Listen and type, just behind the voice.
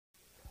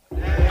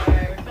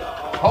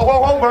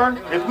Ho, Vern.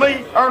 It's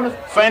me, Ernest,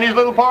 Fanny's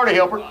little party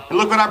helper. And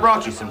look what I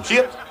brought you, some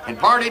chips and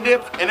party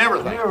dips and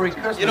everything. Merry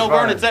Christmas, you know,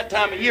 Vern, it's that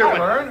time of year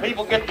when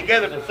people get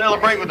together to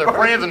celebrate with their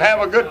friends and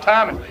have a good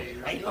time. And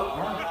hey, look,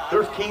 Vern,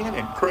 there's Ken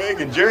and Craig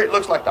and Jerry. It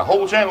looks like the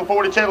whole Channel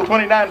 40, Channel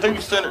 29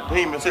 2 center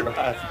team is here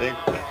behind us, Dave.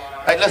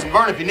 Hey, listen,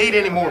 Vern, if you need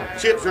any more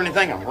chips or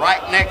anything, I'm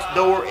right next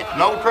door. It's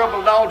no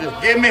trouble at all.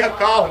 Just give me a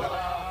call.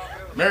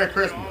 Merry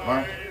Christmas,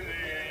 Vern.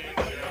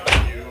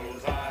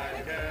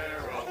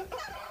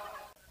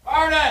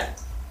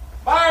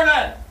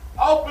 Vernon!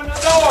 Open the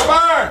door,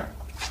 Vern!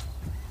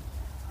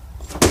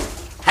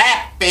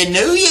 Happy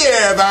New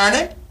Year,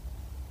 Vernon.